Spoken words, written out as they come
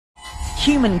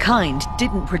Humankind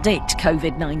didn't predict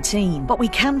COVID-19, but we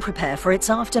can prepare for its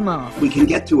aftermath. We can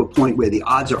get to a point where the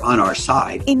odds are on our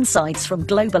side. Insights from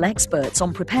global experts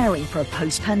on preparing for a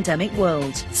post-pandemic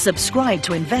world. Subscribe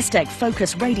to Investec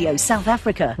Focus Radio South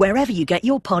Africa, wherever you get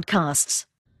your podcasts.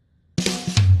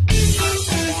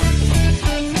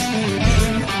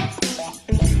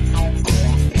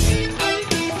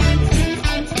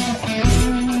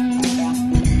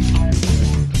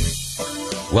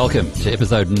 Welcome to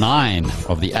episode 9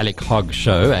 of the Alec Hogg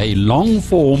Show, a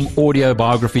long-form audio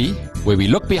biography where we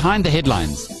look behind the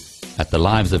headlines at the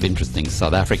lives of interesting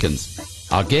South Africans.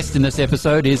 Our guest in this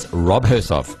episode is Rob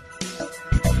Hersov.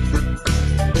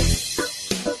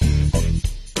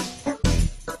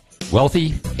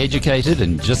 Wealthy, educated,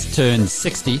 and just turned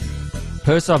 60,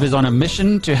 Hersov is on a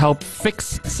mission to help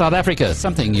fix South Africa,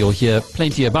 something you'll hear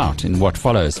plenty about in what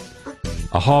follows.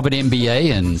 A Harvard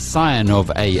MBA and scion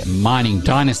of a mining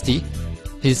dynasty,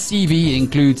 his CV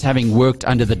includes having worked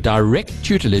under the direct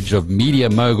tutelage of media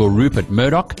mogul Rupert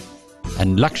Murdoch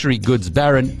and luxury goods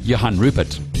baron Johann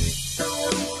Rupert.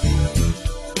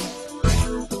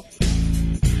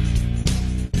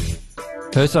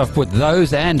 Hersov put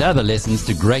those and other lessons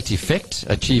to great effect,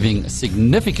 achieving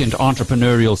significant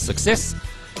entrepreneurial success,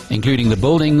 including the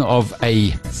building of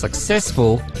a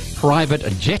successful private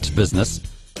jet business,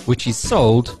 which he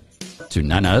sold to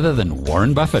none other than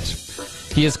Warren Buffett.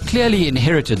 He has clearly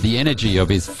inherited the energy of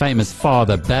his famous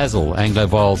father, Basil,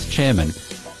 Anglovaal's chairman,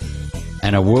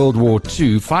 and a World War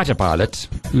II fighter pilot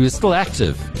who is still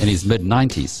active in his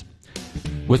mid-90s.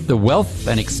 With the wealth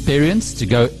and experience to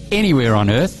go anywhere on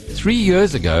earth, 3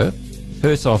 years ago,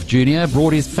 Hersov Jr.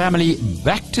 brought his family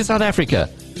back to South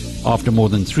Africa after more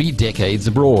than 3 decades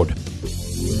abroad.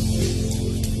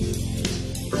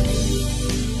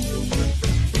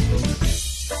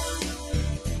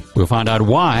 We'll find out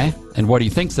why and what he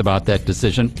thinks about that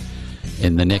decision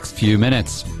in the next few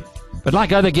minutes. But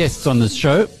like other guests on this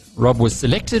show, Rob was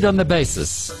selected on the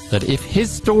basis that if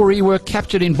his story were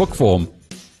captured in book form,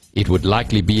 it would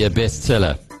likely be a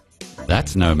bestseller.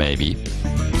 That's no maybe.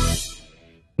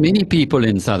 Many people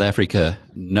in South Africa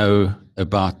know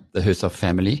about the Hersov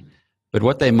family, but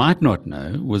what they might not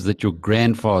know was that your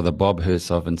grandfather, Bob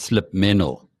Hersov, and Slip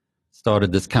Menel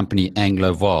started this company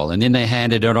Anglovaal, and then they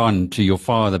handed it on to your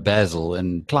father Basil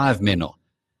and Clive Menel.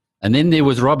 And then there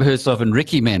was Rob Hersov and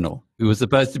Ricky Menel, who was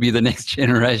supposed to be the next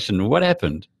generation. What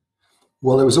happened?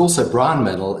 Well, there was also Brian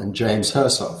Menel and James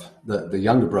Hersov, the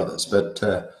younger brothers. But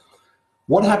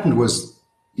what happened was,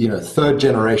 third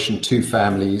generation, 2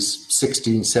 families,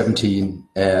 16, 17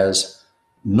 heirs.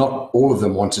 Not all of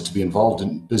them wanted to be involved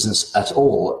in business at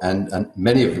all, and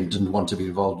many of them didn't want to be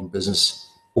involved in business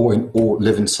or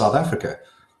live in South Africa.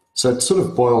 So it sort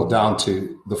of boiled down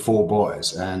to the 4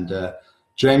 boys. And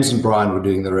James and Brian were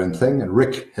doing their own thing, and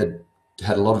Rick had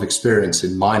a lot of experience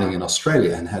in mining in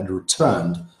Australia and had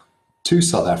returned to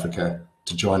South Africa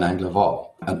to join Anglovaal.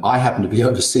 And I happened to be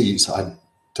overseas. I'd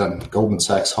done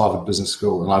Goldman-Sachs, Harvard Business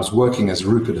School, and I was working as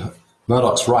Rupert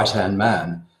Murdoch's right-hand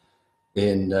man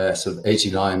in sort of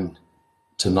 89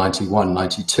 to 91,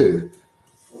 92,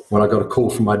 when I got a call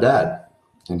from my dad.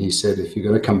 And he said, if you're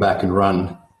going to come back and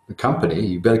run the company,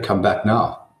 you better come back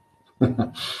now.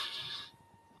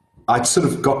 I'd sort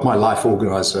of got my life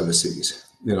organized overseas.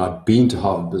 I'd been to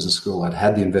Harvard Business School. I'd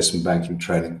had the investment banking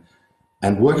training.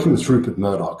 And working with Rupert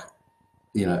Murdoch,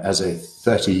 as a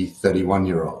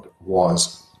 31-year-old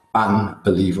was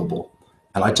unbelievable.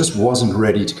 And I just wasn't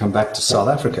ready to come back to South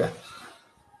Africa.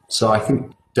 So I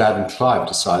think Dad and Clive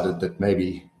decided that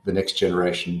maybe the next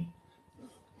generation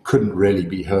couldn't really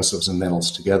be Hersovs and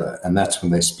Menels together. And that's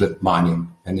when they split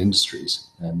mining and industries.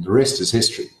 And the rest is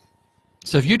history.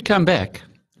 So if you'd come back,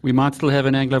 we might still have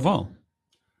an Anglovaal.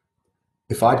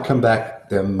 If I'd come back,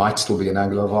 there might still be an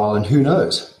Anglovaal, and who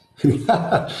knows? It's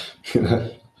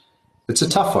a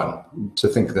tough one to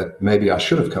think that maybe I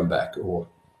should have come back or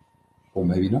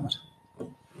maybe not.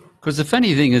 Because the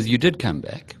funny thing is you did come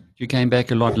back. You came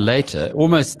back a lot later,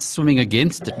 almost swimming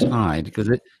against the tide, because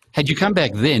had you come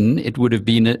back then, it would have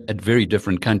been a very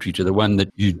different country to the one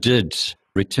that you did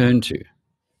return to.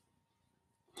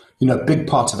 Big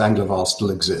parts of Anglovaal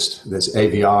still exist. There's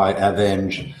AVI,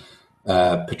 Avenge,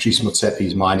 Patrice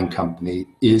Motsepi's mining company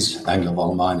is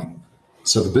Anglovaal Mining.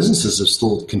 So the businesses have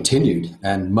still continued,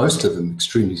 and most of them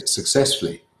extremely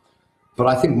successfully. But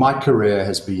I think my career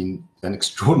has been an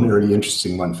extraordinarily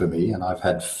interesting one for me, and I've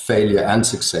had failure and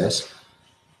success,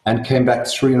 and came back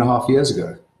 3.5 years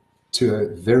ago to a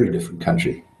very different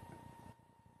country.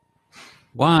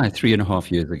 Why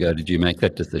 3.5 years ago did you make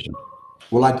that decision?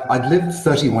 Well, I'd lived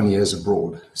 31 years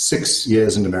abroad, 6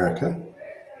 years in America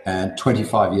and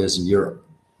 25 years in Europe,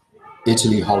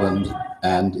 Italy, Holland,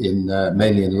 and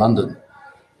mainly in London.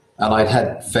 And I'd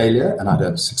had failure and I'd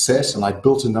had success and I'd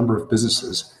built a number of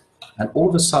businesses. And all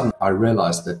of a sudden, I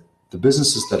realized that the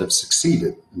businesses that have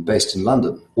succeeded and based in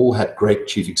London all had great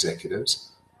chief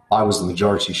executives. I was the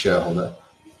majority shareholder,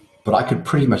 but I could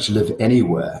pretty much live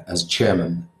anywhere as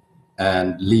chairman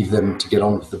and leave them to get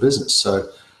on with the business. So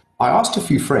I asked a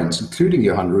few friends, including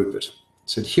Johann Rupert,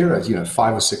 said, here are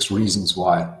 5 or 6 reasons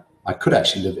why I could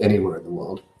actually live anywhere in the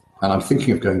world. And I'm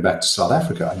thinking of going back to South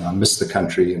Africa. I miss the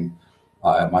country, and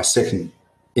my second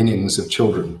innings of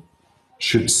children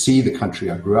should see the country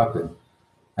I grew up in.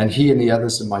 And he and the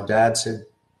others and my dad said,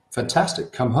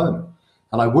 fantastic, come home.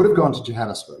 And I would have gone to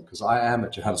Johannesburg because I am a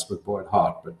Johannesburg boy at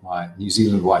heart. But my New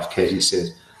Zealand wife, Katie, said,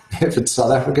 if it's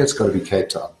South Africa, it's got to be Cape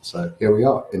Town. So here we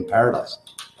are in paradise.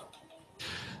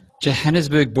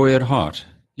 Johannesburg boy at heart.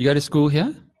 You go to school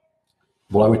here?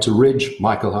 Well, I went to Ridge,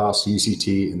 Michael House,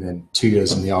 UCT, and then 2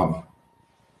 years in the Army.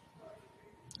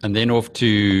 And then off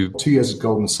to... 2 years at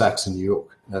Goldman Sachs in New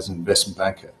York as an investment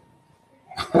banker.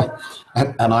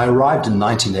 and I arrived in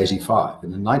 1985.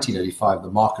 And in 1985,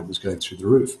 the market was going through the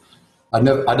roof. I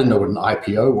didn't know what an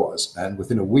IPO was. And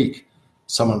within a week,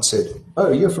 someone said,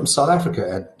 oh, you're from South Africa,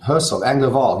 and Hersov,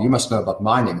 Anglovaal, you must know about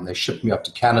mining. And they shipped me up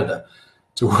to Canada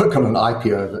to work on an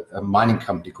IPO of a mining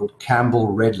company called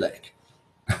Campbell Red Lake.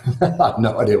 I had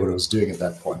no idea what I was doing at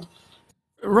that point.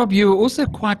 Rob, you were also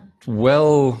quite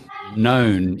well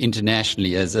known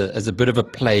internationally as a bit of a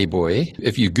playboy.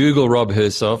 If you Google Rob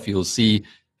Hersov, you'll see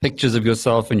pictures of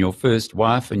yourself and your first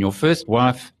wife. And your first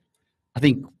wife, I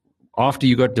think after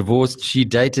you got divorced, she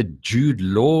dated Jude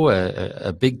Law,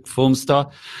 a big film star.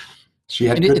 She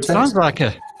had and good it sounds like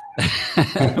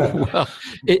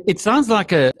it sounds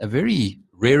like a very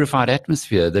rarefied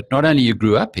atmosphere that not only you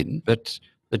grew up in, but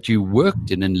that you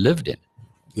worked in and lived in.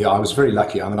 Yeah, I was very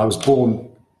lucky. I mean, I was born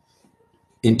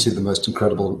into the most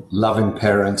incredible, loving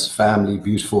parents, family,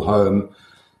 beautiful home,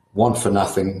 want for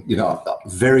nothing,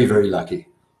 very, very lucky.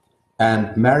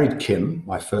 And married Kim,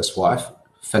 my first wife,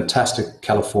 fantastic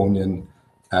Californian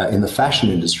in the fashion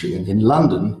industry. And in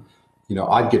London,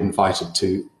 I'd get invited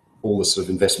to all the sort of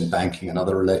investment banking and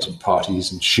other related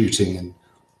parties and shooting and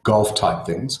golf type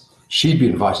things. She'd be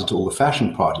invited to all the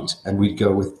fashion parties and we'd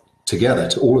go together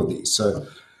to all of these. So,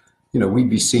 we'd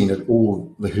be seen at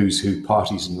all the who's who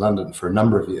parties in London for a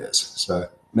number of years. So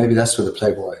maybe that's where the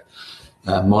Playboy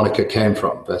moniker came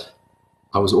from, but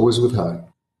I was always with her.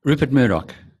 Rupert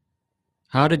Murdoch,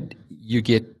 how did you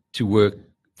get to work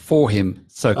for him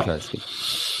so closely?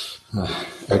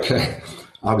 Okay.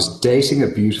 I was dating a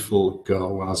beautiful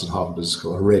girl when I was at Harvard Business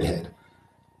School, a redhead.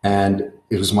 And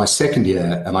it was my second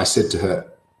year, and I said to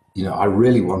her, I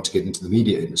really want to get into the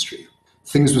media industry.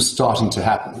 Things were starting to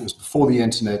happen. It was before the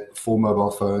internet, before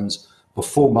mobile phones,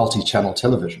 before multi-channel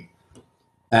television.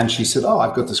 And she said,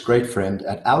 I've got this great friend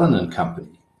at Allen &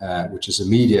 Company, which is a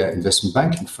media investment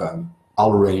banking firm.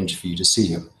 I'll arrange for you to see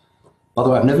him. By the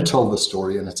way, I've never told this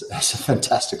story, and it's a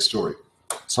fantastic story.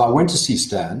 So I went to see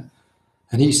Stan,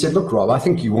 and he said, look, Rob, I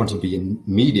think you want to be in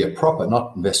media proper,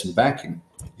 not investment banking.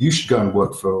 You should go and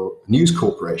work for a news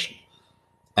corporation.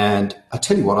 And I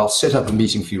tell you what, I'll set up a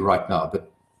meeting for you right now, but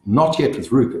not yet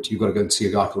with Rupert. You've got to go and see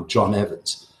a guy called John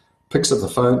Evans. Picks up the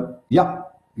phone.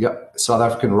 Yep, South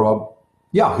African Rob.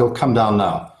 Yeah, he'll come down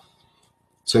now.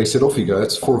 So he said, off you go.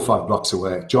 It's 4 or 5 blocks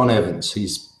away. John Evans,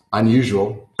 he's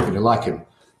unusual. You're going to like him.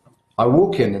 I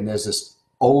walk in and there's this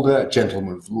older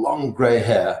gentleman with long gray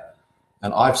hair,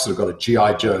 and I've sort of got a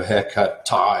G.I. Joe haircut,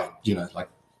 tie, like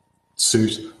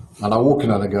suit. And I walk in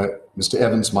and I go, Mr.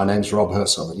 Evans, my name's Rob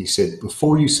Hersov. And he said,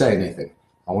 before you say anything,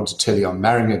 I want to tell you I'm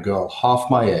marrying a girl half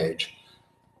my age,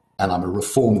 and I'm a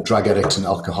reformed drug addict and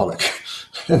alcoholic.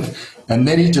 And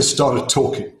then he just started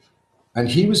talking. And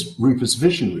he was Rupert's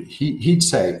visionary. He'd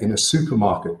say in a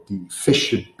supermarket, the fish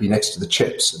should be next to the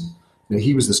chips. And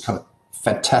he was this kind of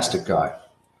fantastic guy.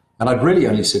 And I'd really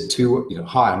only said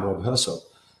hi, I'm Rob Hersov.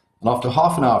 And after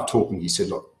half an hour of talking, he said,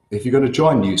 look, if you're going to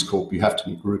join News Corp, you have to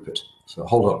meet Rupert. So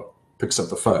hold on, picks up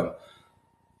the phone.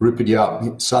 Rupert,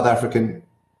 yeah, South African,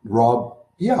 Rob,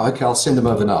 yeah, okay, I'll send him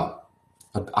over now.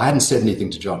 I hadn't said anything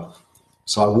to John.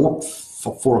 So I walked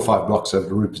 4 or 5 blocks over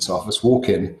to Rupert's office, walk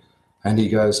in, and he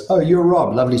goes, oh, you're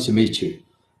Rob, lovely to meet you.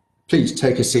 Please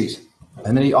take a seat.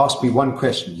 And then he asked me one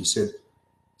question. He said,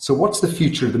 so what's the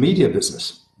future of the media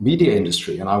business, media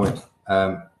industry? And I went,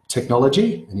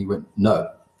 technology? And he went, no,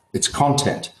 it's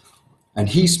content. And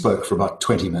he spoke for about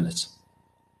 20 minutes.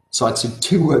 So I'd said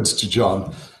 2 words to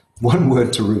John, 1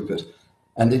 word to Rupert.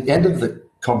 And at the end of the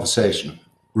conversation,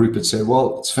 Rupert said,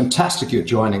 well, it's fantastic you're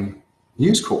joining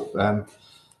News Corp.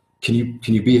 Can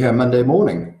you be here Monday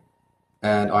morning?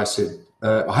 And I said,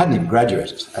 I hadn't even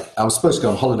graduated. I was supposed to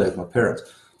go on holiday with my parents.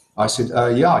 I said,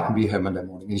 yeah, I can be here Monday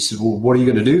morning. And he said, well, what are you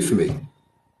going to do for me?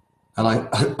 And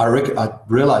I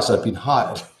realized I'd been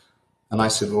hired. And I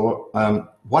said, well,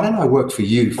 why don't I work for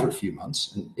you for a few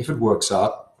months? And if it works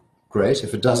out, great.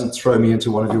 If it doesn't, throw me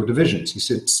into one of your divisions. He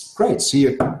said, great, see you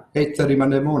at 8:30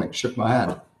 Monday morning. Shook my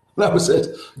hand. That was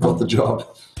it. Got the job.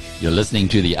 You're listening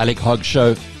to the Alec Hogg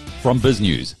Show from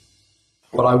BizNews.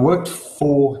 But I worked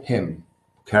for him,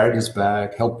 carried his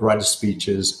bag, helped write his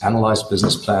speeches, analyzed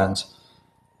business plans.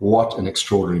 What an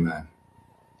extraordinary man.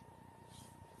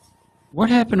 What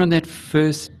happened on that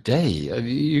first day?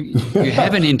 You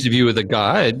have an interview with a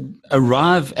guy,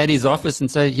 arrive at his office and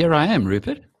say, here I am,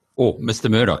 Rupert. Or Mr.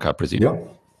 Murdoch, I presume. Yeah.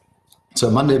 So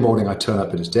Monday morning, I turn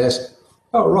up at his desk.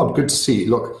 Oh, Rob, good to see you.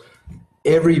 Look,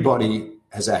 everybody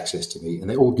has access to me, and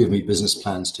they all give me business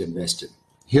plans to invest in.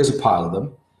 Here's a pile of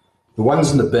them. The ones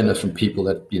in the bin are from people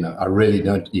that, I really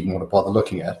don't even want to bother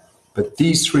looking at. But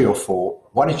these 3 or 4,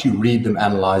 why don't you read them,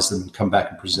 analyze them, and come back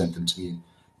and present them to me?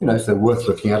 If they're worth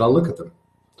looking at, I'll look at them.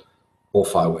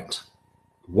 Off I went.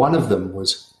 One of them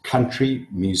was country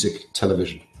music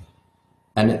television.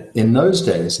 And in those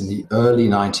days, in the early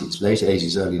 90s, late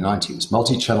 80s, early 90s,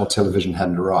 multi-channel television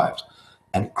hadn't arrived.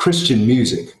 And Christian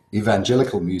music,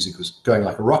 evangelical music, was going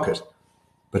like a rocket.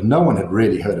 But no one had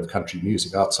really heard of country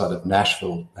music outside of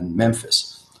Nashville and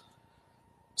Memphis.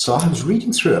 So I was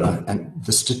reading through it, and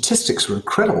the statistics were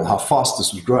incredible, how fast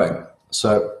this was growing.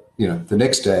 So, the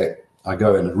next day, I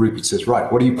go in and Rupert says,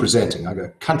 right, what are you presenting? I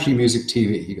go, country music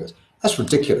TV. He goes, that's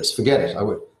ridiculous. Forget it. I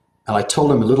would. And I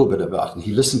told him a little bit about it, and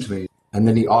he listened to me. And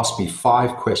then he asked me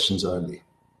 5 questions only.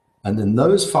 And then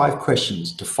those 5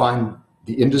 questions defined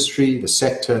the industry, the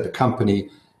sector, the company,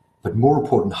 but more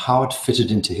important, how it fitted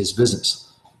into his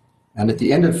business. And at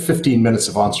the end of 15 minutes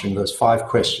of answering those 5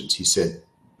 questions, he said,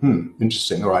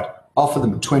 interesting. All right, offer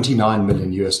them $29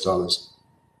 million US.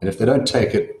 And if they don't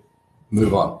take it,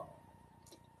 move on.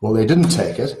 Well, they didn't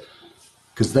take it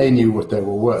because they knew what they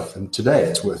were worth. And today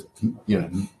it's worth,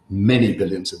 many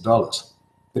billions of dollars.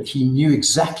 But he knew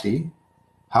exactly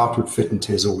how it would fit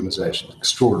into his organization.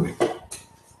 Extraordinary.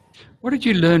 What did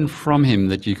you learn from him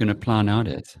that you can apply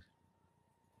nowadays?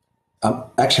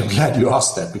 Actually, I'm glad you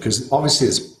asked that, because obviously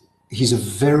he's a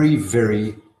very,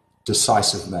 very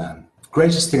decisive man. The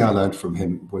greatest thing I learned from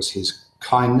him was his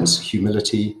kindness,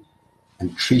 humility,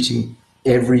 and treating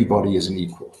everybody as an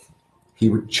equal. He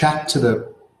would chat to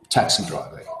the taxi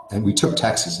driver, and we took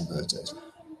taxis in those days.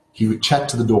 He would chat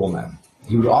to the doorman.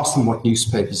 He would ask them what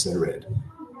newspapers they read.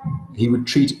 He would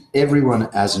treat everyone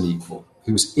as an equal.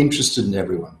 He was interested in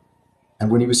everyone.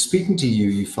 And when he was speaking to you,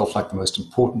 you felt like the most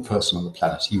important person on the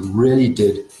planet. He really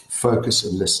did focus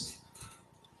and listen.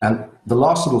 And the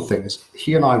last little thing is,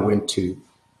 he and I went to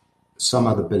some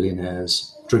other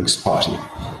billionaire's drinks party,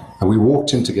 and we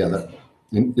walked in together.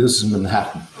 This is in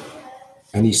Manhattan.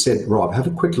 And he said, Rob, have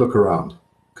a quick look around,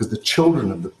 because the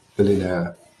children of the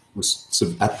billionaire was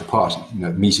sort of at the party,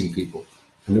 meeting people.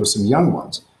 And there were some young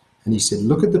ones. And he said,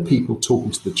 look at the people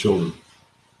talking to the children.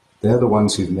 They're the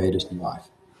ones who've made it in life.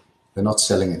 They're not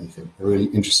selling anything. They're really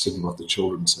interested in what the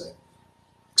children say.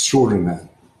 Extraordinary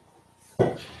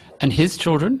man. And his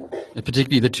children,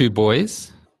 particularly the 2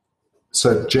 boys?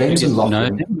 So James and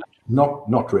Lachlan,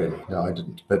 not really. No, I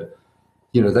didn't. But,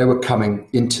 they were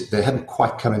they hadn't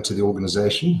quite come into the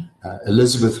organization.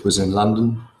 Elizabeth was in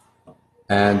London,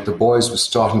 and the boys were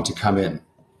starting to come in.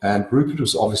 And Rupert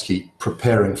was obviously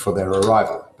preparing for their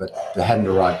arrival, but they hadn't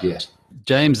arrived yet.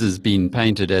 James has been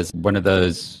painted as one of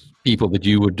those people that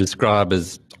you would describe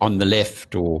as on the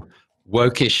left or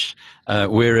wokish,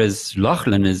 whereas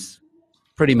Lachlan is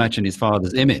pretty much in his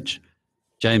father's image.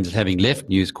 James having left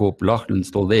News Corp, Lachlan's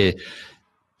still there.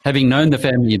 Having known the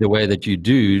family the way that you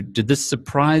do, did this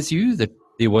surprise you that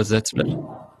there was that split?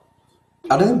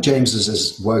 I don't think James is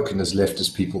as woke and as left as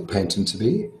people paint him to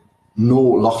be,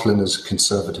 nor Lachlan as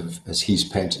conservative as he's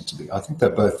painted to be. I think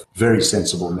they're both very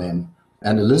sensible men.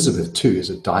 And Elizabeth, too, is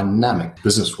a dynamic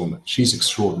businesswoman. She's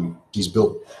extraordinary. She's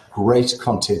built great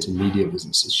content and media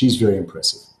businesses. She's very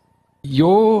impressive.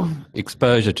 Your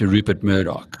exposure to Rupert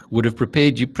Murdoch would have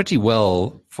prepared you pretty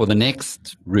well for the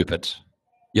next Rupert,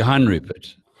 Johann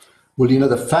Rupert. Well,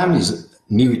 the families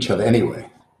knew each other anyway.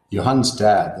 Johann's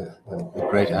dad, the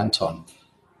great Anton,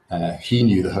 he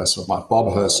knew the Hersov, my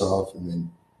Bob Hersov, and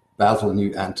then Basil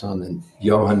knew Anton, and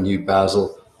Johann knew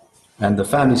Basil. And the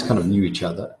families kind of knew each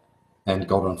other and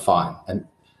got on fine. And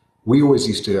we always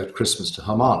used to go at Christmas to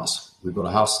Hermanus. We've got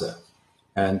a house there.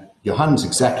 And Johann's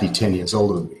exactly 10 years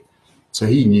older than me. So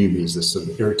he knew me as this sort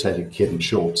of irritated kid in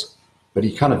shorts, but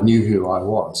he kind of knew who I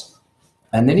was.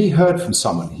 And then he heard from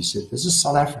someone. He said, there's a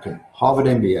South African, Harvard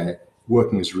MBA,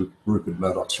 working as Rupert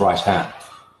Murdoch's right hand.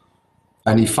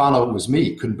 And he found out it was me.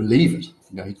 He couldn't believe it.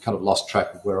 He'd kind of lost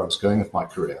track of where I was going with my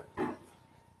career.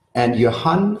 And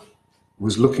Johann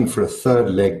was looking for a third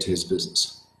leg to his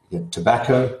business. He had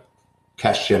tobacco,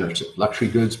 cash generative, luxury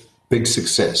goods, big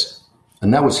success.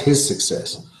 And that was his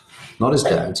success, not his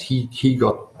dad's. He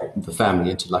got the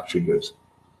family into luxury goods.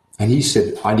 And he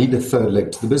said, I need a third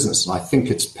leg to the business, and I think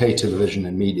it's pay television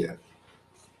and media.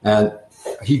 And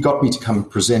he got me to come and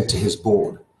present to his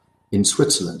board in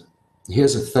Switzerland.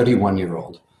 Here's a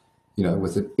 31-year-old,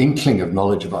 with an inkling of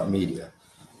knowledge about media,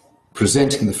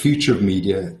 presenting the future of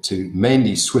media to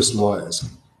mainly Swiss lawyers.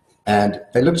 And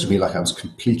they looked at me like I was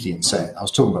completely insane. I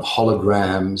was talking about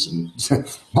holograms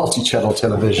and multi-channel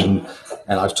television,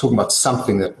 and I was talking about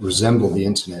something that resembled the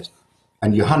internet.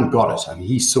 And Johann got it. I mean,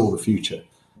 he saw the future.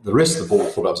 The rest of the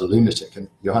board thought I was a lunatic. And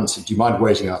Johann said, do you mind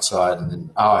waiting outside? And then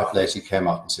an hour later he came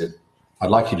out and said, I'd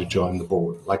like you to join the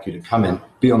board. I'd like you to come in,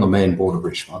 be on the main board of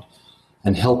Richemont,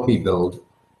 and help me build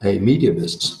a media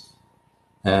business.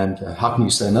 And how can you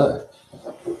say no?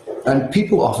 And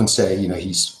people often say,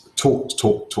 he's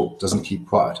talk, doesn't keep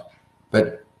quiet.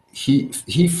 But he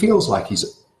feels like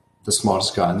he's the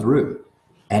smartest guy in the room.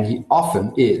 And he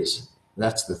often is.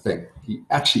 That's the thing. He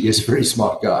actually is a very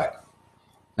smart guy.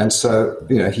 And so,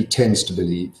 he tends to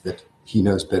believe that he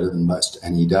knows better than most,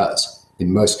 and he does,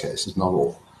 in most cases, not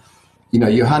all.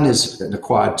 Johann is an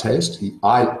acquired taste.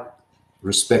 I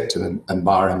respect and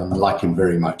admire him and like him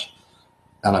very much,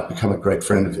 and I've become a great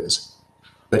friend of his.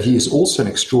 But he is also an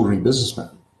extraordinary businessman.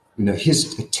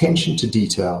 His attention to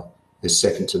detail is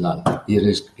second to none.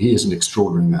 He is an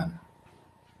extraordinary man.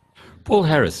 Paul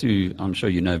Harris, who I'm sure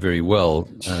you know very well,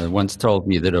 once told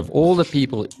me that of all the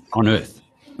people on earth,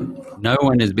 no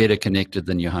one is better connected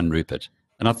than Johann Rupert.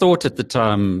 And I thought at the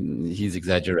time he's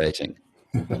exaggerating.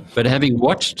 But having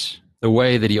watched the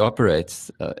way that he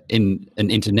operates in an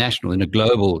international, in a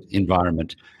global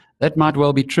environment, that might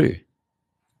well be true.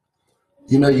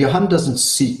 Johann doesn't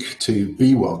seek to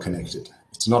be well connected.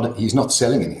 He's not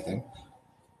selling anything,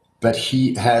 but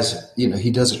he has, he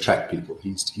does attract people.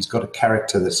 He's got a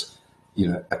character that's,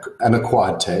 an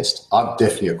acquired taste. I've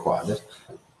definitely acquired it.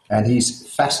 And he's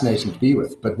fascinating to be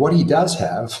with. But what he does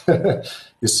have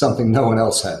is something no one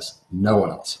else has. No one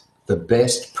else. The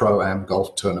best Pro-Am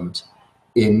golf tournament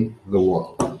in the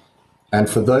world. And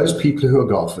for those people who are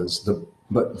golfers,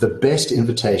 the best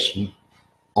invitation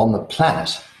on the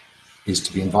planet is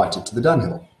to be invited to the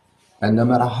Dunhill. And no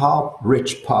matter how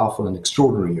rich, powerful, and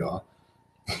extraordinary you are,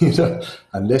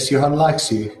 unless Johann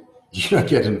likes you, you don't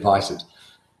get invited.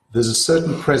 There's a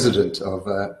certain president of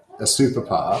a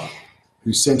superpower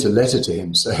who sent a letter to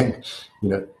him saying,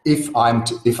 if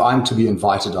I'm to be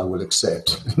invited, I will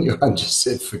accept. And Johann just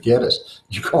said, forget it.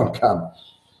 You can't come.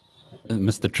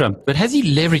 Mr. Trump. But has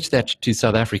he leveraged that to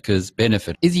South Africa's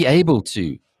benefit? Is he able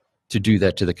to do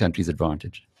that to the country's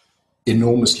advantage?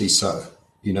 Enormously so.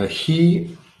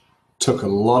 He took a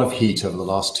lot of heat over the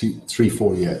last 2, 3,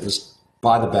 4 years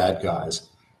by the bad guys.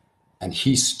 And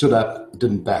he stood up,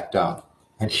 didn't back down.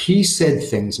 And he said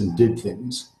things and did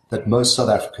things that most South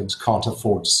Africans can't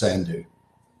afford to say and do.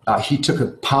 He took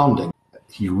a pounding.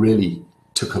 He really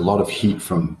took a lot of heat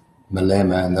from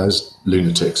Malema and those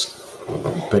lunatics,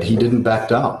 but he didn't back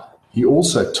down. He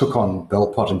also took on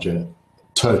Bell Pottinger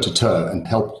toe to toe and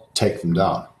helped take them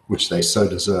down, which they so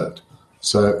deserved.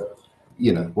 So,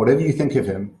 whatever you think of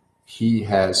him, he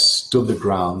has stood the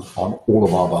ground on all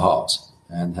of our behalves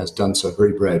and has done so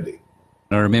very bravely.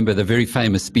 I remember the very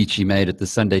famous speech he made at the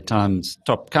Sunday Times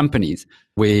Top Companies,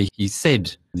 where he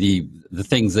said the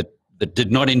things that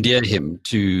did not endear him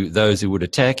to those who would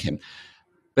attack him.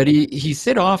 But he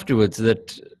said afterwards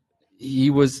that he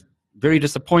was very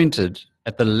disappointed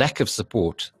at the lack of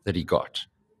support that he got.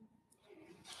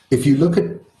 If you look at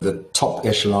the top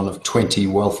echelon of 20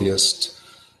 wealthiest,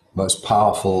 most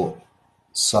powerful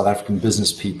South African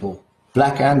business people,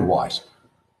 black and white,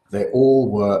 they all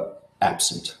were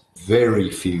absent. Very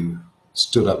few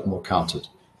stood up and were counted.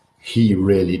 He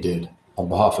really did, on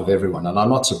behalf of everyone. And I'm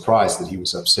not surprised that he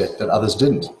was upset that others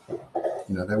didn't.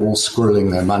 They were all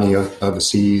squirreling their money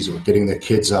overseas or getting their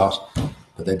kids out,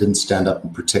 but they didn't stand up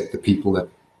and protect the people that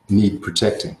need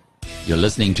protecting. You're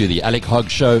listening to the Alec Hogg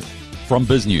Show from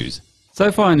BizNews.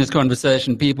 So far in this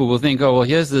conversation, people will think, oh, well,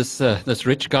 here's this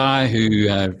rich guy who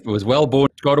was well-born,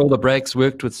 got all the breaks,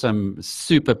 worked with some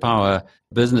superpower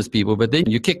business people, but then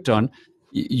you kicked on.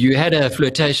 You had a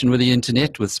flirtation with the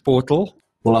internet, with Sportal.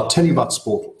 Well, I'll tell you about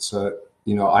Sportal. So,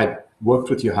 I worked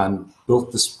with Johann,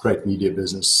 built this great media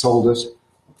business, sold it,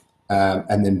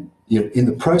 and then in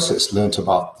the process learned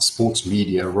about the sports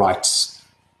media rights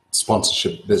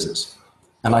sponsorship business.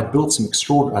 And I built some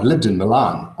extraordinary, I lived in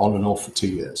Milan on and off for 2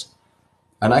 years.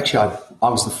 And actually, I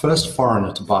was the first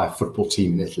foreigner to buy a football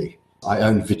team in Italy. I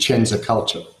owned Vicenza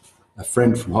Culture. A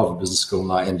friend from Harvard Business School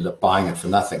and I ended up buying it for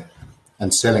nothing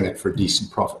and selling it for a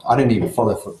decent profit. I didn't even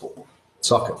follow football,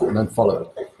 soccer, I don't follow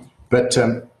it. But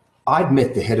I'd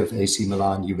met the head of AC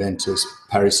Milan, Juventus,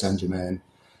 Paris Saint-Germain,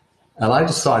 and I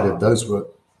decided those were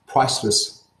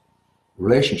priceless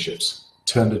relationships,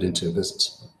 turned it into a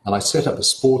business. And I set up a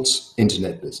sports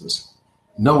internet business.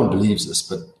 No one believes this,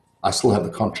 but I still have the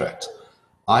contract.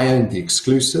 I owned the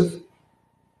exclusive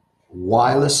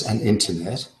wireless and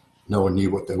internet, no one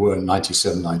knew what they were in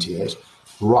 97, 98,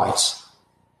 rights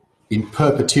in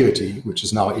perpetuity, which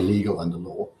is now illegal under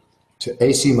law, to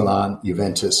AC Milan,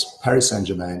 Juventus, Paris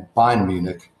Saint-Germain, Bayern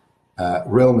Munich,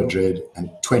 Real Madrid,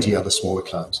 and 20 other smaller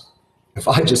clubs. If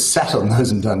I just sat on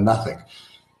those and done nothing,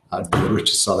 I'd be the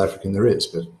richest South African there is.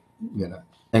 But, you know,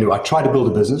 anyway, I tried to build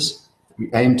a business. We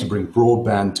aimed to bring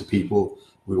broadband to people.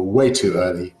 We were way too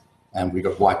early, and we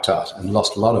got wiped out and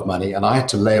lost a lot of money. And I had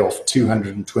to lay off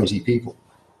 220 people.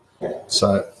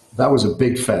 So that was a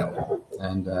big fail,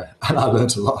 and I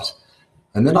learned a lot.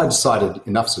 And then I decided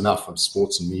enough's enough on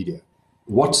sports and media.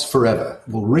 What's forever?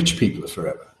 Well, rich people are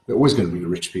forever. There are always going to be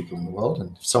rich people in the world.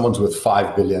 And if someone's worth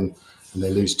 5 billion and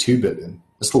they lose 2 billion,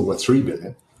 they're still worth 3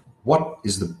 billion. What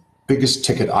is the biggest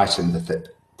ticket item that they're?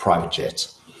 Private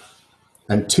jets.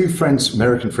 And two friends,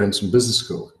 American friends from business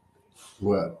school,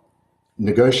 were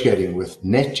negotiating with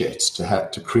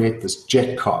NetJets to create this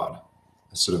jet card,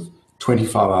 a sort of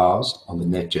 25 hours on the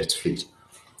NetJets fleet.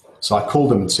 So I called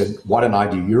them and said, why don't I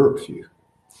do Europe for you?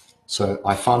 So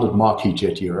I founded Marquee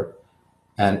Jet Europe,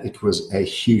 and it was a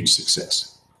huge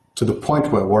success, to the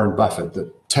point where Warren Buffett,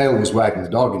 the tail was wagging the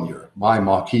dog in Europe. My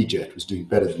Marquee Jet was doing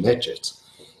better than NetJets.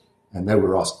 And they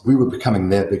were asked, we were becoming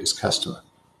their biggest customer.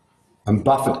 And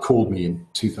Buffett called me in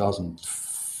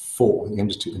 2004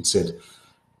 and said,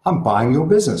 I'm buying your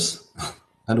business.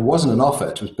 And it wasn't an offer.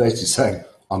 It was basically saying,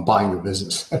 I'm buying your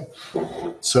business.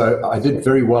 So I did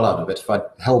very well out of it. If I'd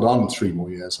held on 3 more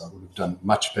years, I would have done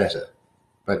much better.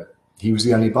 But he was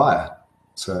the only buyer.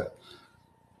 So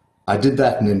I did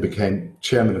that and then became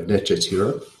chairman of NetJets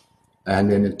Europe. And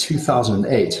then in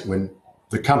 2008, when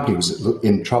the company was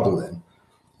in trouble then,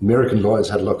 American lawyers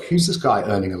had a look, who's this guy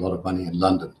earning a lot of money in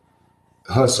London?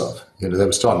 Hersov. They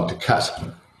were starting to cut.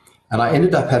 And I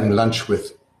ended up having lunch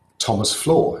with Thomas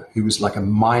Floor, who was like a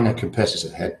minor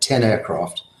competitor, had 10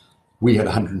 aircraft. We had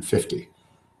 150.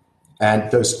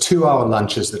 And those 2-hour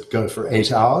lunches that go for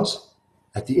 8 hours,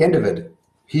 at the end of it,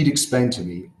 he'd explain to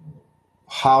me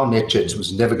how NetJets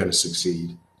was never going to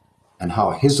succeed and how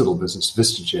his little business,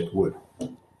 VistaJet, would.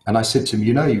 And I said to him,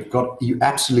 you're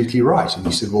absolutely right. And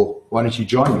he said, well, why don't you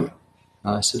join me?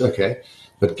 And I said, okay,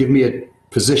 but give me a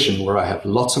position where I have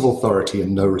lots of authority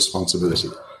and no responsibility.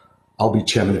 I'll be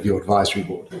chairman of your advisory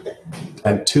board.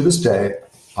 And to this day,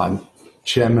 I'm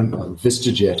chairman of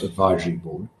VistaJet advisory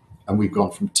board, and we've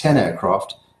gone from 10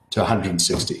 aircraft to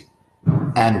 160,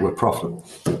 and we're profitable.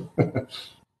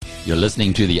 You're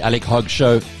listening to the Alec Hogg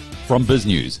Show from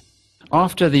BizNews.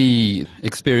 After the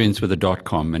experience with the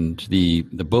 .com and the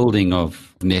building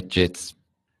of NetJets,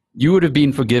 you would have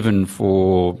been forgiven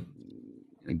for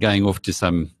going off to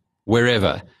some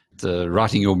wherever,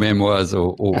 writing your memoirs,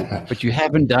 but you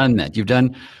haven't done that. You've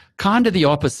done kind of the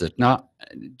opposite. Now,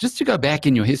 just to go back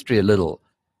in your history a little,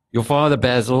 your father,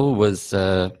 Basil, was,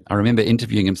 I remember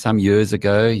interviewing him some years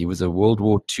ago. He was a World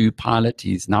War II pilot.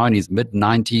 He's now in his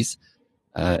mid-90s,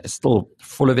 still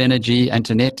full of energy.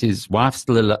 Antoinette, his wife,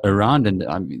 still around. And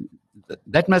I mean,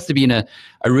 that must have been a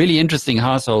really interesting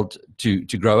household to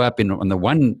grow up in on the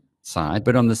one side.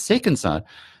 But on the second side,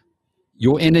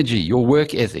 your energy, your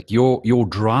work ethic, your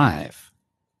drive,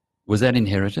 was that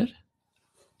inherited?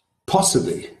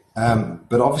 Possibly,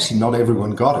 but obviously not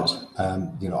everyone got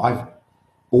it. I've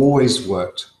always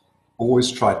worked,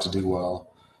 always tried to do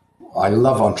well. I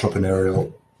love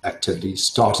entrepreneurial activities,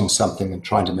 starting something and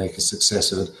trying to make a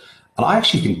success of it. And I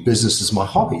actually think business is my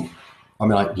hobby. I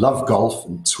mean, I love golf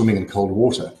and swimming in cold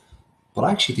water, but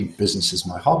I actually think business is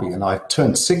my hobby. And I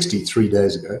turned 60 3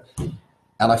 days ago,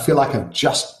 and I feel like I'm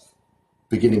just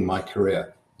beginning my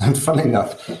career. And funnily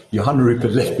enough, Johann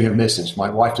Rupert left me a message. My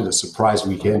wife did a surprise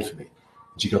weekend for me.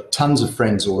 She got tons of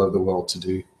friends all over the world to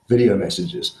do video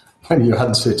messages. And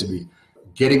Johann said to me,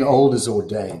 getting old is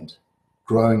ordained,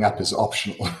 growing up is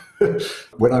optional.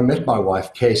 When I met my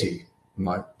wife, Katie,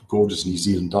 my gorgeous New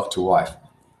Zealand doctor wife,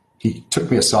 he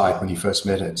took me aside when he first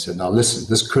met her and said, now listen,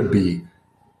 this could be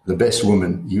the best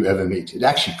woman you ever meet. It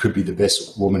actually could be the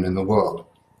best woman in the world.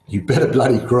 You better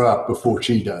bloody grow up before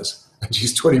she does. And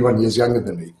she's 21 years younger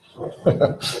than me.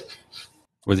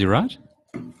 Was he right?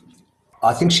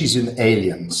 I think she's an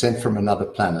alien sent from another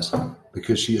planet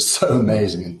because she is so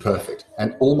amazing and perfect.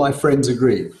 And all my friends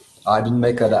agree. I didn't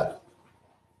make that up.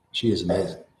 She is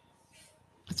amazing.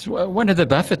 It's one of the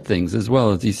Buffett things as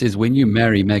well. As he says, when you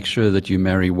marry, make sure that you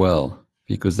marry well,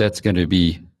 because that's going to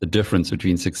be the difference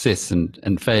between success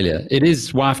and failure. It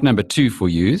is wife number 2 for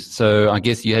you, so I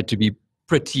guess you had to be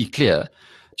pretty clear.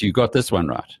 You got this one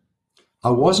right. I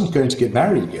wasn't going to get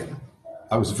married again.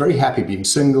 I was very happy being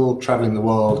single, traveling the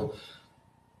world,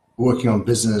 working on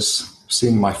business,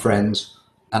 seeing my friends.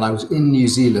 And I was in New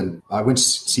Zealand. I went to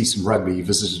see some rugby,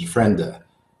 visited a friend there,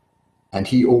 and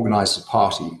he organized a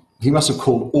party. He must have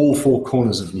called all 4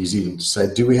 corners of New Zealand to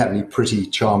say, do we have any pretty,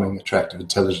 charming, attractive,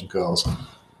 intelligent girls?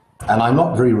 And I'm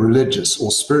not very religious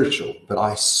or spiritual, but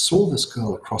I saw this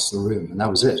girl across the room, and that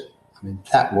was it. I mean,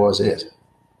 that was it.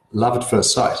 Love at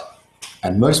first sight.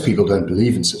 And most people don't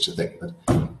believe in such a thing,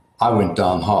 but I went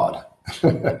down hard.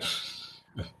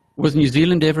 Was New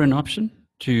Zealand ever an option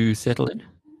to settle in?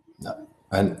 No,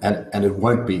 and it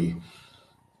won't be.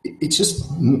 It's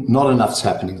just not enough's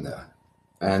happening there.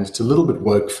 And it's a little bit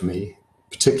woke for me,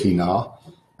 particularly now.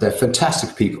 They're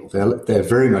fantastic people. They're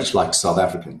very much like South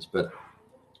Africans. But,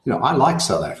 I like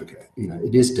South Africa.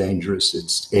 It is dangerous.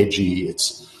 It's edgy.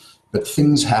 But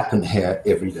things happen here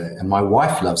every day. And my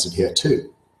wife loves it here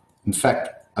too. In fact,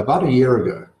 about a year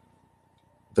ago,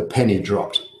 the penny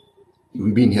dropped.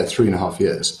 We've been here 3.5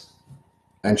 years.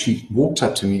 And she walked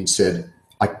up to me and said,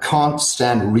 I can't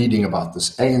stand reading about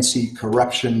this ANC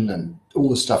corruption and all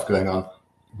the stuff going on.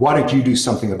 Why don't you do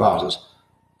something about it?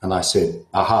 And I said,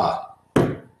 aha,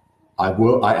 I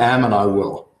will, I am, and I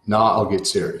will. Now I'll get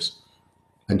serious.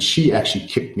 And she actually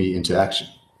kicked me into action.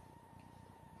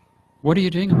 What are you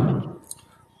doing about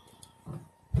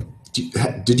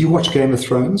it? Did you watch Game of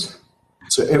Thrones?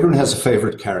 So everyone has a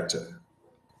favorite character.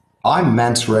 I'm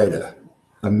Mance Rayder.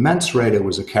 And Mance Rayder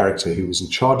was a character who was in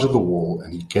charge of the wall,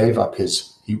 and he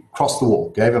crossed the wall,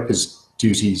 gave up his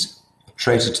duties, a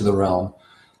traitor to the realm.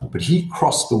 But he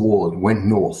crossed the wall and went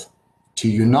north to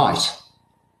unite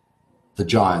the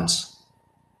giants,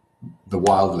 the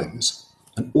wildlings,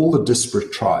 and all the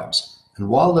disparate tribes. And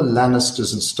while the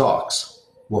Lannisters and Starks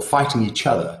were fighting each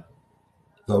other,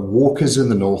 the Walkers in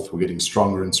the north were getting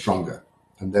stronger and stronger,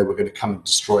 and they were going to come and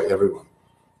destroy everyone.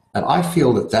 And I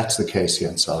feel that that's the case here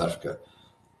in South Africa.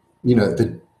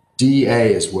 The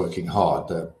DA is working hard,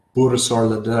 the Boere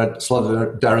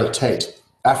Solidariteit,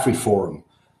 Afriforum,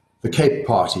 the Cape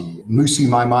Party, Musi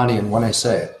Maimane and One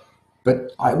SA.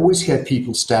 But I always hear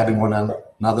people stabbing one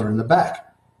another in the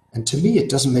back. And to me, it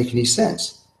doesn't make any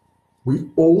sense. We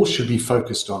all should be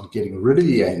focused on getting rid of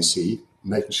the ANC,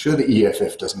 making sure the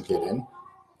EFF doesn't get in,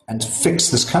 and fix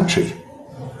this country.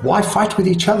 Why fight with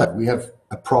each other? We have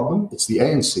a problem. It's the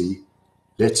ANC.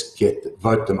 Let's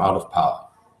vote them out of power.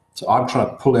 So I'm trying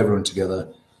to pull everyone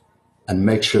together and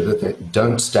make sure that they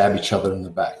don't stab each other in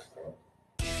the back.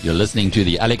 You're listening to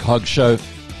the Alec Hogg Show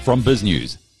from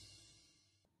BizNews.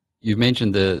 You've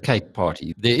mentioned the Cape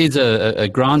Party. There is a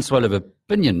groundswell of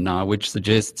opinion now which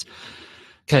suggests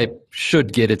Cape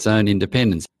should get its own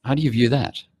independence. How do you view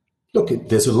that? Look,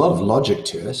 there's a lot of logic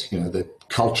to it. The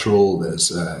cultural,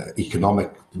 there's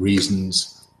economic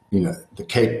reasons. The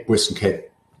Cape, Western Cape,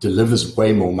 delivers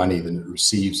way more money than it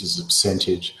receives as a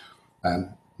percentage.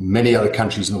 Many other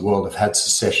countries in the world have had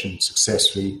secession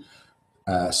successfully.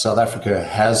 South Africa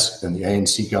has, and the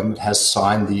ANC government has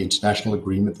signed the international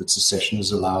agreement that secession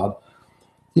is allowed.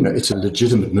 It's a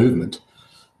legitimate movement.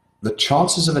 The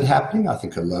chances of it happening, I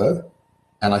think, are low.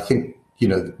 And I think,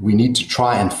 we need to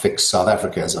try and fix South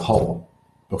Africa as a whole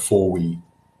before we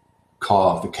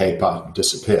carve the Cape out and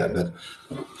disappear. But,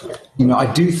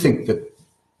 I do think that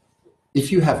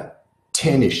if you have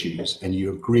 10 issues and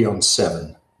you agree on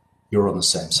 7, you're on the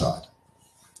same side.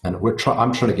 And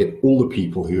I'm trying to get all the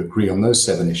people who agree on those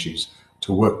 7 issues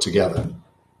to work together.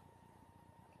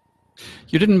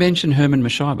 You didn't mention Herman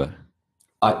Mashaba.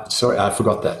 Sorry, I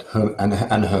forgot that.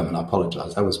 And Herman, I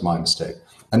apologize. That was my mistake.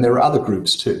 And there are other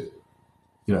groups too.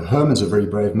 Herman's a very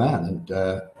brave man, and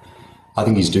I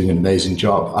think he's doing an amazing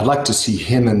job. I'd like to see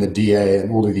him and the DA and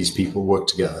all of these people work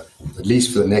together, at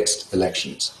least for the next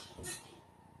elections.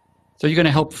 So you're going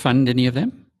to help fund any of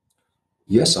them?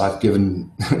 Yes, I've given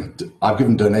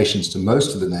donations to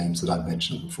most of the names that I've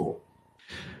mentioned before.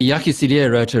 Yaki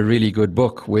Silia wrote a really good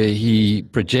book where he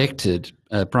projected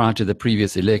prior to the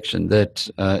previous election that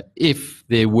if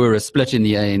there were a split in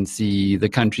the ANC, the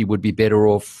country would be better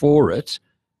off for it.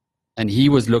 And he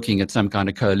was looking at some kind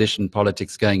of coalition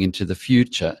politics going into the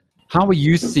future. How are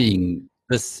you seeing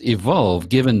this evolve,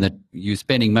 given that you're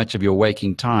spending much of your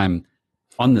waking time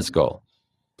on this goal?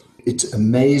 It's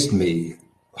amazed me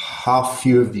how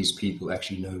few of these people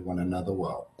actually know one another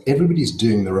well. Everybody's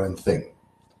doing their own thing,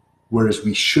 whereas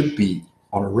we should be,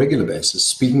 on a regular basis,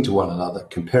 speaking to one another,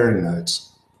 comparing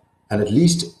notes, and at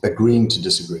least agreeing to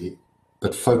disagree,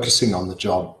 but focusing on the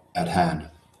job at hand,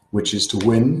 which is to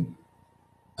win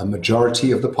a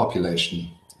majority of the population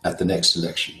at the next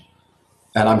election.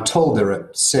 And I'm told there are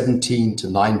 17 to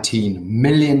 19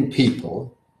 million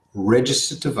people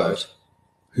registered to vote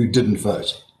who didn't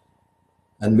vote.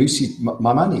 And Musi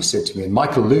Maimane said to me, and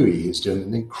Michael Louis is doing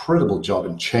an incredible job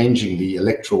in changing the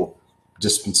electoral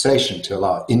dispensation to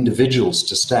allow individuals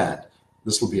to stand.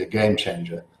 This will be a game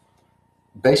changer.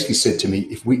 Basically said to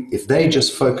me, if they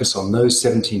just focus on those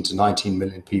 17 to 19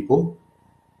 million people,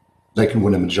 they can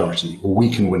win a majority, or we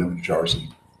can win a majority.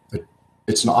 But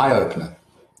it's an eye-opener.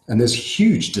 And there's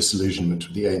huge disillusionment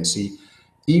with the ANC,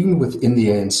 even within the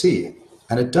ANC.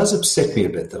 And it does upset me a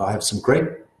bit that I have some great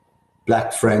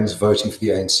black friends voting for the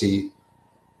ANC.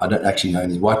 I don't actually know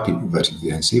any white people voting for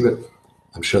the ANC, but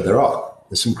I'm sure there are.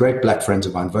 There's some great black friends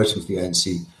of mine voting for the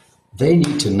ANC. They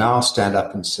need to now stand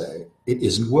up and say, it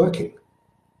isn't working.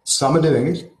 Some are doing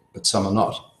it, but some are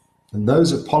not. And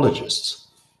those apologists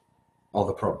are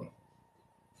the problem.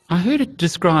 I heard it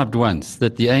described once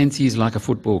that the ANC is like a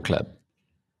football club.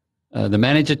 The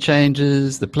manager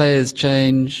changes, the players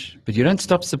change, but you don't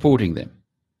stop supporting them.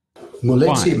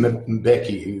 Moletsi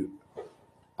Mbeki, who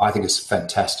I think is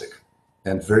fantastic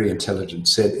and very intelligent,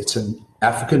 said it's an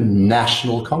African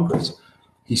National Congress.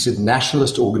 He said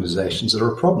nationalist organizations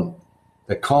are a problem.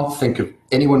 They can't think of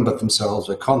anyone but themselves.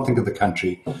 They can't think of the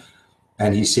country.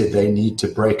 And he said they need to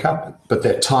break up, but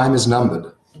their time is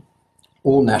numbered.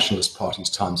 All nationalist parties'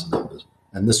 times are numbered.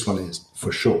 And this one is,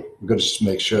 for sure. We've got to just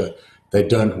make sure they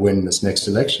don't win this next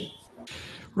election.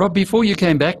 Rob, before you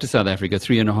came back to South Africa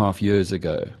 3.5 years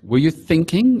ago, were you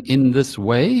thinking in this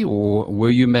way, or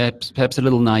were you perhaps a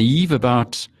little naive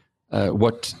about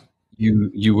what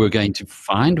you were going to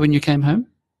find when you came home?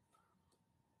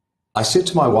 I said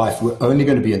to my wife, we're only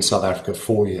going to be in South Africa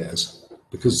 4 years,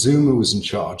 because Zuma was in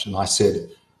charge. And I said,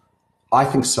 I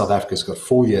think South Africa's got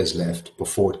 4 years left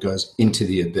before it goes into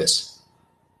the abyss.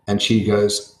 And she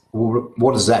goes, well,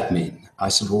 what does that mean? I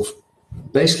said, well,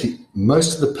 basically,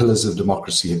 most of the pillars of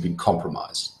democracy have been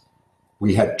compromised.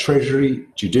 We had treasury,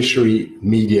 judiciary,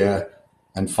 media,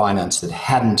 and finance that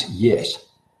hadn't yet.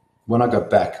 When I got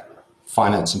back,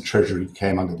 finance and treasury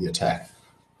came under the attack.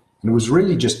 And it was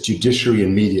really just judiciary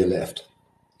and media left,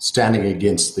 standing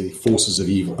against the forces of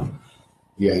evil,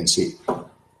 the ANC.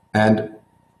 And,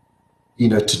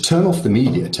 to turn off the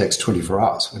media takes 24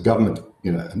 hours. A government,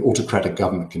 an autocratic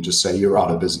government can just say, you're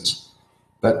out of business.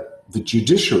 But the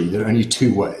judiciary, there are only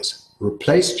two ways.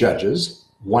 Replace judges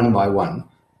one by one,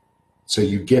 so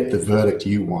you get the verdict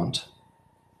you want,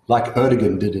 like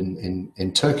Erdogan did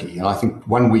in Turkey. And I think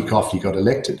 1 week after he got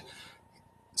elected,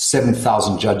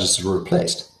 7,000 judges were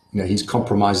replaced. He's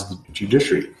compromised the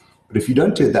judiciary. But if you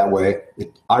don't do it that way,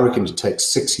 I reckon it takes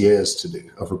 6 years to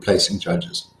do of replacing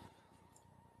judges.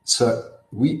 So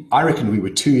I reckon we were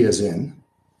 2 years in,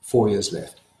 4 years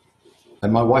left.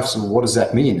 And my wife said, well, what does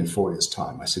that mean in 4 years'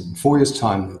 time? I said, in 4 years'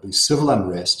 time, there'll be civil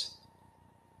unrest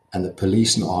and the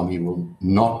police and army will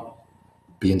not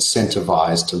be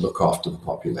incentivized to look after the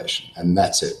population. And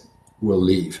that's it. We'll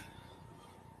leave.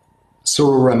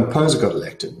 Cyril Ramaphosa got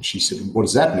elected. And she said, what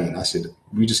does that mean? I said,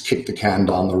 we just kicked the can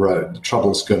down the road. The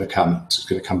trouble's going to come. It's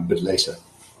going to come a bit later.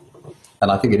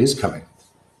 And I think it is coming.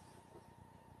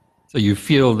 So you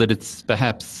feel that it's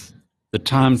perhaps the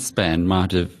time span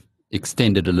might have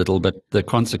extended a little, but the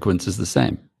consequence is the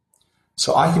same.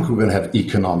 So I think we're going to have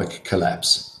economic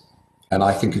collapse. And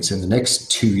I think it's in the next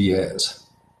 2 years.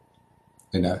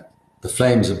 The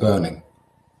flames are burning.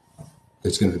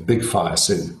 There's going to be a big fire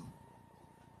soon.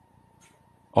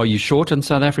 Are you short on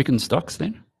South African stocks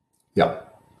then? Yeah.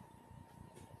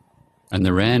 And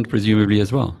the rand presumably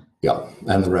as well? Yeah,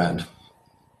 and the rand.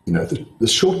 In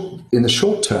the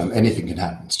short term, anything can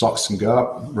happen. Stocks can go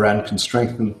up, rand can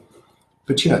strengthen.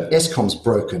 But, Eskom's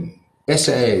broken.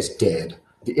 SAA is dead.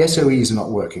 The SOEs are not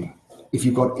working. If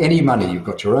you've got any money, you've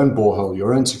got your own borehole,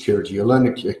 your own security, your own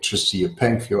electricity, you're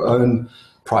paying for your own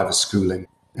private schooling.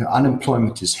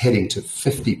 Unemployment is heading to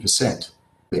 50%.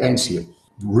 The ANC have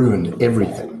ruined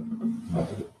everything.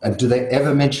 And do they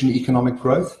ever mention economic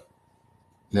growth?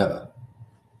 Never.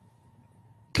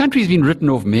 Country's been written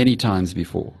off many times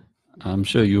before. I'm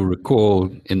sure you'll recall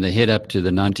in the head up to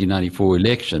the 1994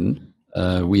 election,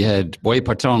 we had Boy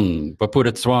Patong,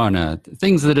 Papuratswana,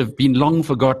 things that have been long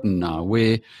forgotten now,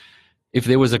 where if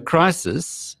there was a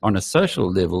crisis on a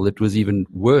social level, it was even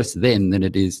worse then than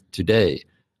it is today.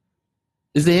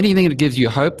 Is there anything that gives you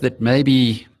hope that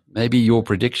maybe maybe your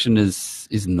prediction is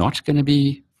not going to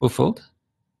be fulfilled?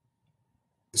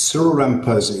 Cyril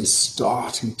Ramaphosa is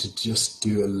starting to just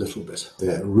do a little bit.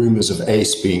 There are rumors of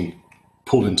Ace being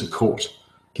pulled into court.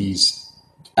 He's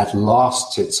at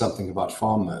last said something about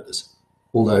farm murders.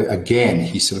 Although, again,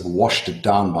 he sort of washed it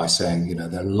down by saying,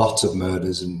 there are lots of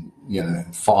murders and,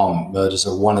 farm murders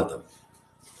are one of them.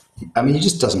 I mean, he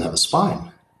just doesn't have a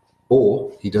spine,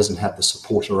 or he doesn't have the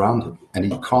support around him, and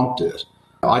he can't do it.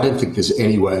 I don't think there's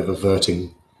any way of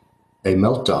averting a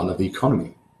meltdown of the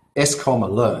economy. Eskom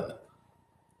alone,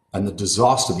 and the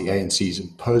disaster the ANC has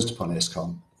imposed upon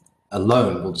Eskom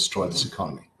alone will destroy this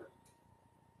economy.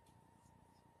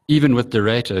 Even with De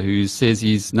Ruyter, who says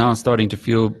he's now starting to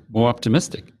feel more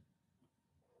optimistic.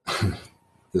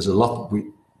 There's a lot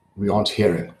we aren't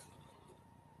hearing.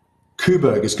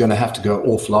 Coburg is going to have to go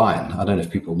offline. I don't know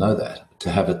if people know that, to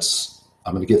have its,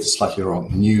 I'm going to get this slightly wrong,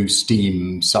 new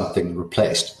steam something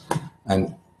replaced.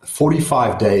 And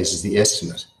 45 days is the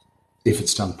estimate if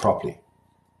it's done properly.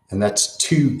 And that's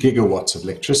 2 gigawatts of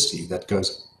electricity that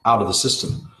goes out of the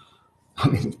system. I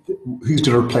mean, who's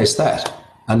going to replace that?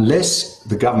 Unless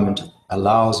the government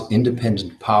allows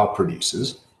independent power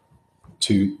producers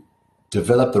to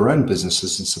develop their own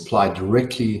businesses and supply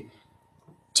directly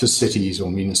to cities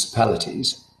or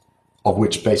municipalities, of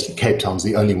which basically Cape Town's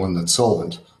the only one that's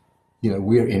solvent,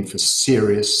 we're in for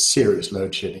serious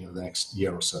load shedding over the next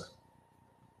year or so.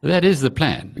 That is the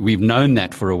plan. We've known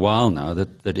that for a while now,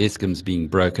 that Eskom's being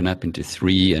broken up into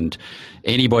 3 and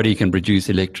anybody can produce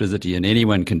electricity and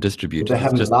anyone can distribute. But they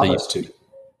haven't allowed us to.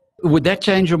 Would that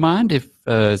change your mind, if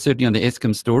certainly on the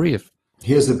Eskom story?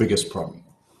 Here's the biggest problem.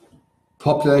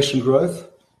 Population growth,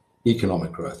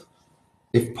 economic growth.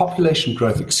 If population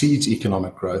growth exceeds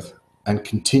economic growth and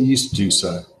continues to do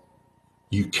so,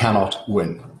 you cannot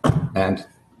win. And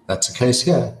that's the case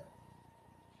here.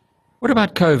 What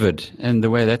about COVID and the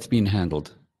way that's been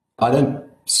handled? I don't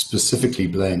specifically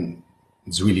blame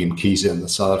Zweli Mkhize and the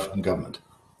South African government,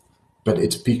 but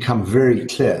it's become very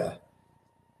clear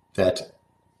that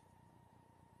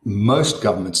most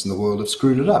governments in the world have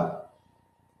screwed it up.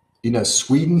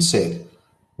 Sweden said,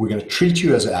 we're going to treat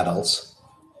you as adults.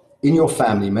 In your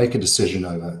family, make a decision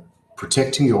over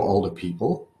protecting your older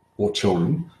people or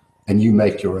children, and you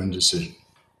make your own decision.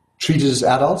 Treated as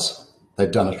adults,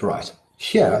 they've done it right.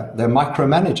 Here, they're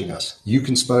micromanaging us. You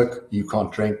can smoke, you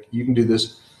can't drink, you can do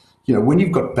this. When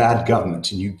you've got bad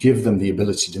government and you give them the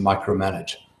ability to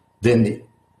micromanage, then the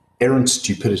errant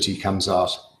stupidity comes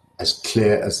out as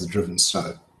clear as the driven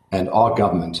snow. And our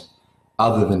government,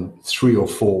 other than 3 or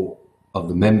 4 of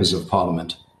the members of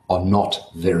parliament, are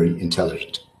not very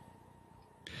intelligent.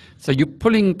 So you're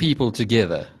pulling people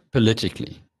together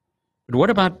politically. But what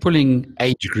about pulling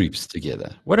age groups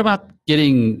together? What about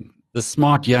getting the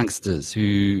smart youngsters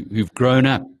who've grown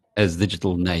up as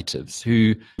digital natives,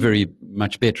 who are very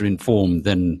much better informed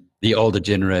than the older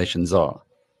generations are,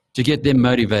 to get them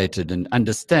motivated and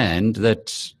understand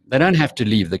that they don't have to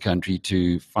leave the country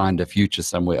to find a future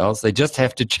somewhere else. They just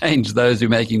have to change those who are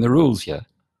making the rules here.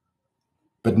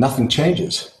 But nothing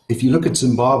changes. If you look at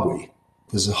Zimbabwe,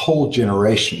 there's a whole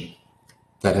generation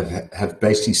that have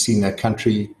basically seen their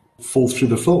country fall through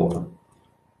the floor.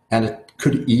 And it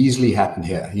could easily happen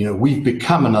here. We've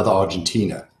become another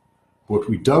Argentina. What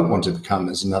we don't want to become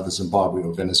is another Zimbabwe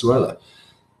or Venezuela.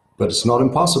 But it's not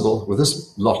impossible. With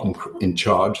this lot in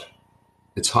charge,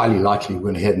 it's highly likely we're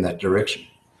going to head in that direction.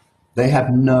 They have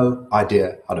no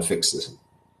idea how to fix this.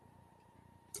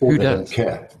 Or they don't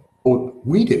care. Or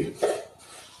we do.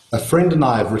 A friend and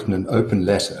I have written an open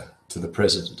letter to the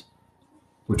president,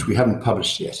 which we haven't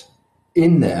published yet.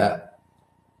 In there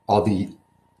are the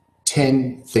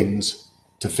 10 things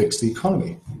to fix the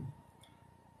economy.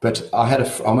 But I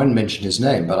won't mention his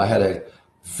name, but I had a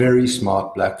very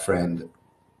smart black friend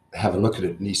have a look at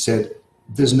it, and he said,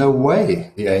 there's no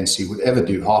way the ANC would ever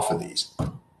do half of these.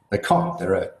 They can't.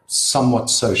 They're a somewhat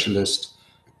socialist,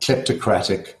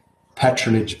 kleptocratic,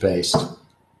 patronage-based,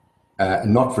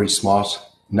 not very smart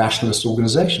nationalist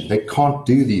organization. They can't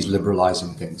do these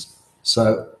liberalizing things.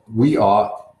 So we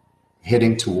are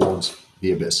heading towards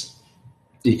the abyss.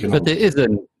 But there is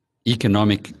an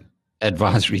economic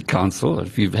advisory council,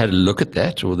 if you've had a look at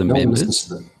that, or the members. No one listens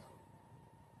to them.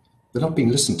 They're not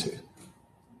being listened to.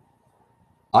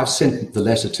 I've sent the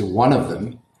letter to one of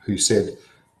them who said,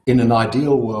 in an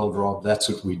ideal world, Rob, that's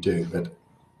what we do, but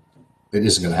it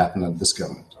isn't going to happen under this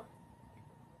government.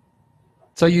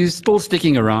 So you're still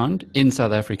sticking around in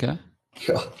South Africa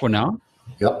for now?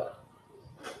 Yep.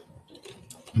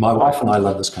 My wife and I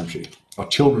love this country. Our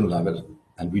children love it,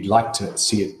 and we'd like to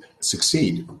see it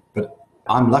succeed. But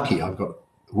I'm lucky. I've got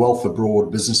wealth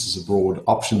abroad, businesses abroad,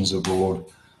 options abroad.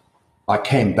 I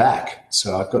came back,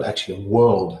 so I've got actually a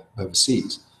world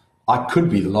overseas. I could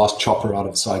be the last chopper out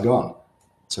of Saigon,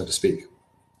 so to speak.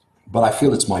 But I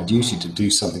feel it's my duty to do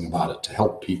something about it, to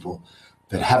help people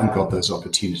that haven't got those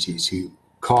opportunities, who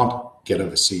can't get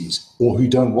overseas or who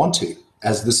don't want to,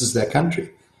 as this is their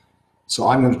country. So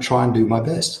I'm going to try and do my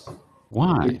best.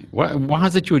 Why? Why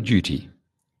is it your duty?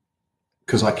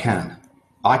 Because I can.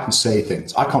 I can say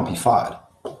things. I can't be fired.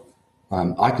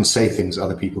 I can say things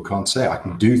other people can't say. I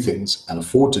can do things and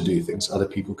afford to do things other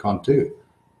people can't do.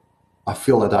 I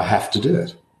feel that I have to do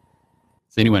it.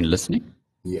 Is anyone listening?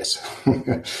 Yes.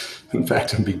 In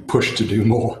fact, I'm being pushed to do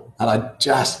more. And I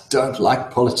just don't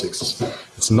like politics.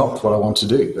 It's not what I want to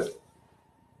do. But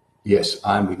yes,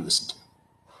 I'm being listened to.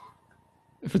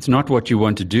 If it's not what you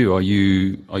want to do, are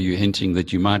you hinting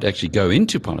that you might actually go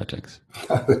into politics?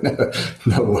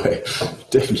 No way.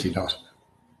 Definitely not.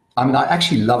 I mean, I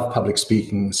actually love public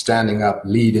speaking, standing up,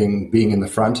 leading, being in the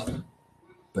front,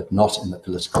 but not in the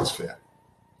political sphere.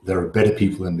 There are better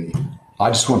people than me. I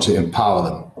just want to empower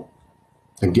them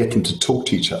and get them to talk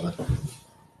to each other.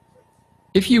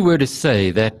 If you were to say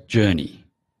that journey,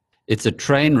 it's a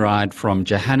train ride from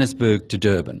Johannesburg to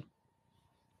Durban,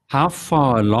 how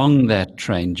far along that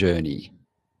train journey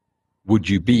would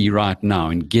you be right now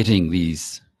in getting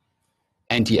these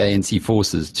anti-ANC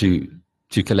forces to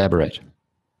collaborate?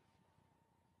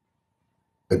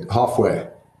 Halfway.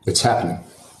 It's happening.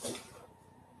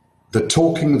 The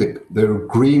talking, the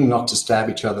agreeing not to stab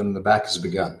each other in the back has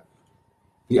begun.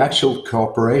 The actual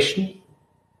cooperation,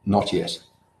 not yet.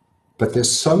 But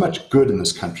there's so much good in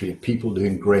this country, people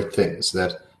doing great things,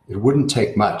 that it wouldn't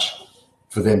take much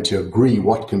for them to agree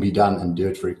what can be done and do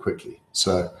it very quickly.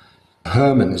 So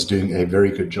Herman is doing a very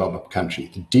good job up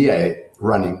country. The DA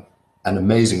running an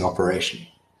amazing operation.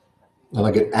 And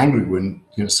I get angry when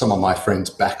some of my friends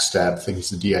backstab things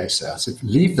the DA say. I said,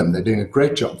 leave them. They're doing a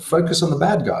great job. Focus on the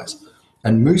bad guys.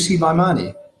 And Musi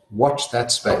Maimane, watch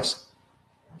that space.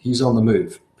 He's on the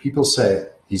move. People say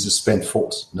he's a spent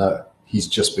force. No, he's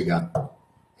just begun.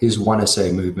 His One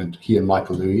SA movement, he and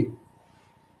Michael Louis,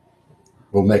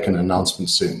 will make an announcement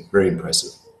soon. Very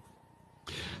impressive.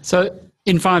 So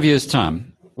in 5 years'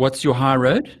 time, what's your high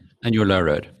road and your low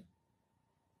road?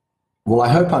 Well, I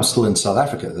hope I'm still in South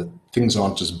Africa, that things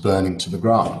aren't just burning to the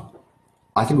ground.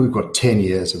 I think we've got 10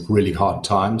 years of really hard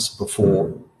times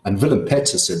before, and Willem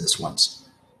Petzer said this once,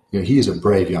 he is a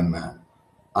brave young man.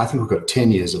 I think we've got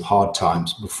 10 years of hard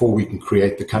times before we can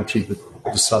create the country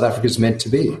that South Africa is meant to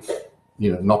be,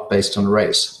 not based on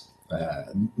race,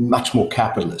 much more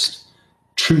capitalist,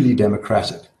 truly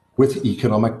democratic, with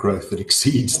economic growth that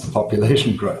exceeds the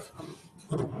population growth.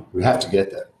 We have to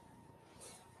get there.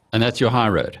 And that's your high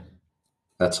road?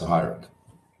 That's a high road.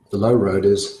 The low road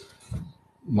is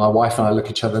my wife and I look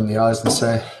each other in the eyes and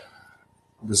say,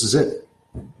 this is it.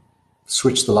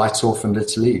 Switch the lights off and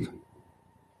let's leave.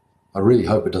 I really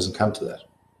hope it doesn't come to that.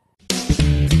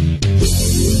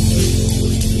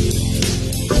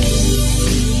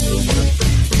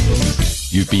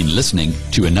 You've been listening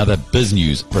to another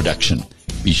BizNews production.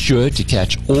 Be sure to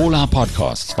catch all our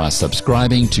podcasts by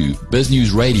subscribing to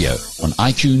BizNews Radio on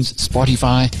iTunes,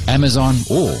 Spotify, Amazon,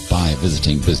 or by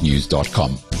visiting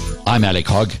biznews.com. I'm Alec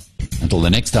Hogg. Until the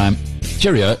next time,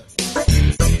 cheerio.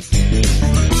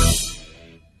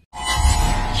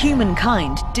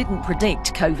 Humankind didn't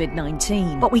predict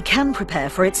COVID-19, but we can prepare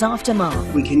for its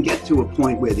aftermath. We can get to a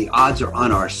point where the odds are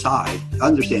on our side.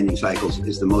 Understanding cycles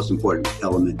is the most important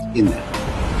element in that.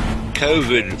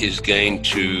 COVID is going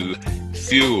to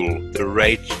fuel the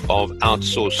rate of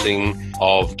outsourcing,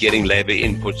 of getting labor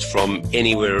inputs from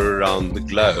anywhere around the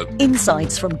globe.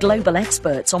 Insights from global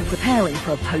experts on preparing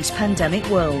for a post-pandemic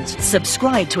world.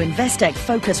 Subscribe to Investec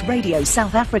Focus Radio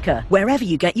South Africa, wherever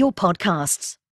you get your podcasts.